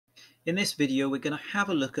In this video, we're going to have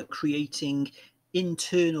a look at creating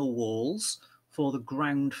internal walls for the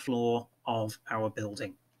ground floor of our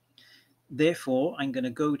building. Therefore, I'm going to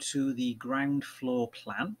go to the ground floor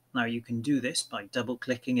plan. Now, you can do this by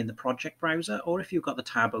double-clicking in the project browser, or if you've got the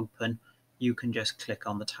tab open, you can just click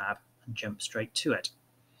on the tab and jump straight to it.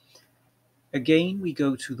 Again, we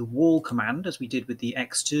go to the wall command as we did with the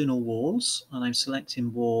external walls, and I'm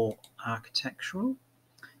selecting wall architectural.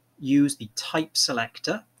 Use the type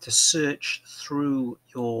selector to search through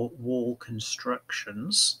your wall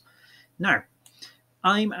constructions. Now,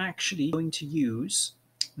 I'm actually going to use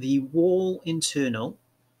the wall internal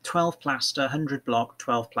 12 plaster, 100 block,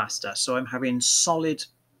 12 plaster. So I'm having solid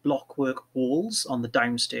blockwork walls on the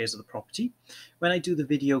downstairs of the property. When I do the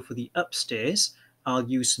video for the upstairs, I'll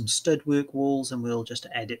use some studwork walls and we'll just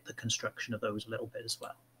edit the construction of those a little bit as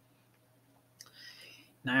well.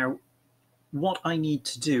 Now, what I need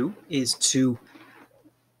to do is to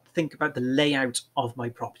think about the layout of my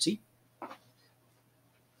property.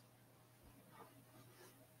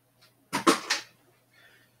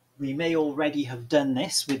 We may already have done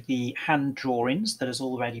this with the hand drawings that has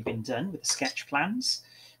already been done with the sketch plans.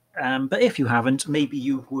 But if you haven't, maybe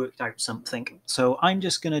you've worked out something. So I'm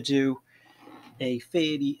just going to do a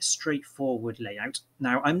fairly straightforward layout.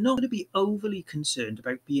 Now, I'm not going to be overly concerned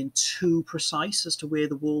about being too precise as to where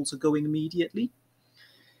the walls are going immediately.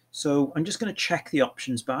 So I'm just going to check the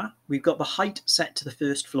options bar. We've got the height set to the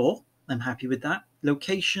first floor. I'm happy with that.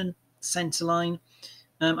 Location, center line.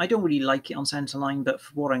 I don't really like it on center line, but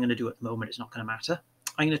for what I'm going to do at the moment, it's not going to matter.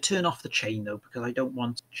 I'm going to turn off the chain though, because I don't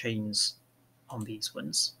want chains on these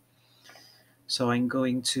ones. So I'm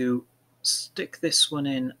going to stick this one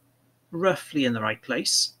in roughly in the right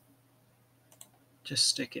place. Just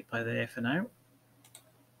stick it by there for now.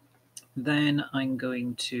 Then I'm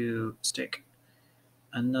going to stick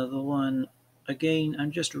another one. Again,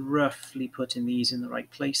 I'm just roughly putting these in the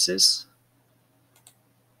right places.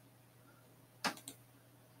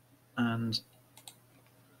 And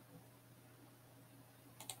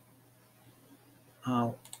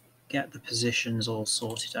I'll get the positions all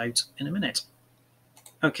sorted out in a minute.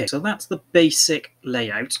 Okay, so that's the basic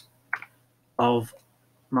layout of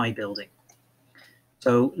my building.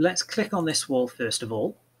 So let's click on this wall first of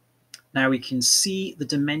all. Now we can see the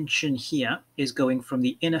dimension here is going from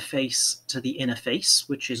the inner face to the inner face,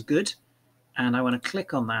 which is good. And I want to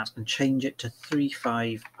click on that and change it to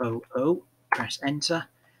 3500, press enter,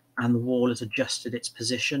 and the wall has adjusted its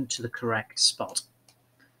position to the correct spot.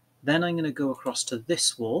 Then I'm going to go across to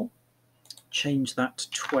this wall, change that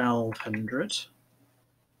to 1200.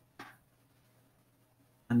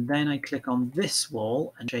 And then I click on this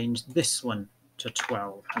wall and change this one to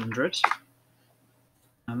 1200.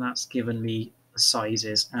 And that's given me the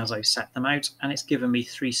sizes as I set them out. And it's given me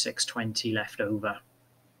 3620 left over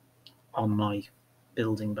on my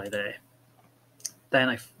building by there. Then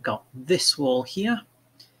I've got this wall here.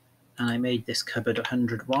 And I made this cupboard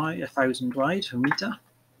 100 wide, 1000 wide, a meter.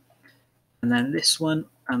 And then this one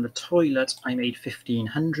and the toilet I made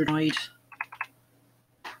 1500 wide.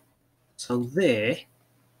 So there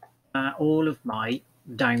are all of my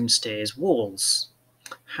downstairs walls.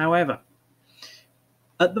 However,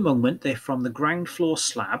 at the moment they're from the ground floor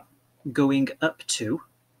slab going up to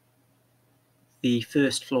the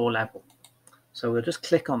first floor level. So we'll just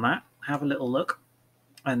click on that, have a little look,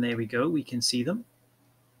 and there we go, we can see them.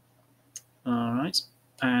 All right,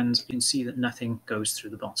 and you can see that nothing goes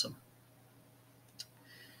through the bottom.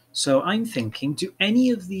 So I'm thinking, do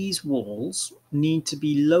any of these walls need to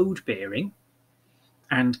be load bearing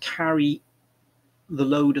and carry the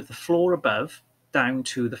load of the floor above down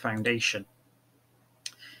to the foundation?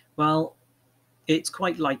 Well, it's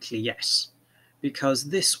quite likely yes, because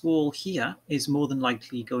this wall here is more than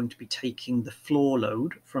likely going to be taking the floor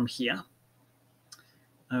load from here.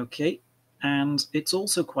 Okay, and it's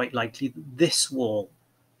also quite likely that this wall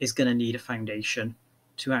is going to need a foundation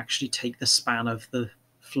to actually take the span of the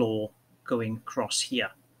floor going across here.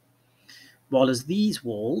 While as these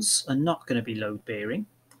walls are not going to be load bearing,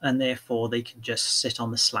 and therefore they can just sit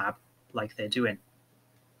on the slab like they're doing.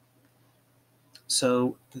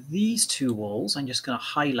 So these two walls I'm just going to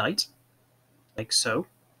highlight like so,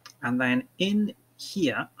 and then in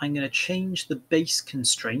here I'm going to change the base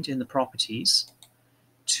constraint in the properties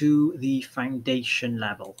to the foundation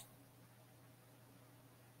level.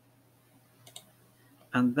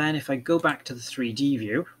 And then if I go back to the 3D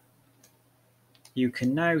view, you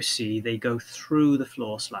can now see they go through the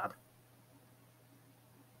floor slab.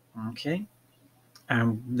 Okay,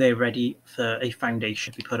 and they're ready for a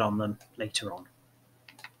foundation to be put on them later on.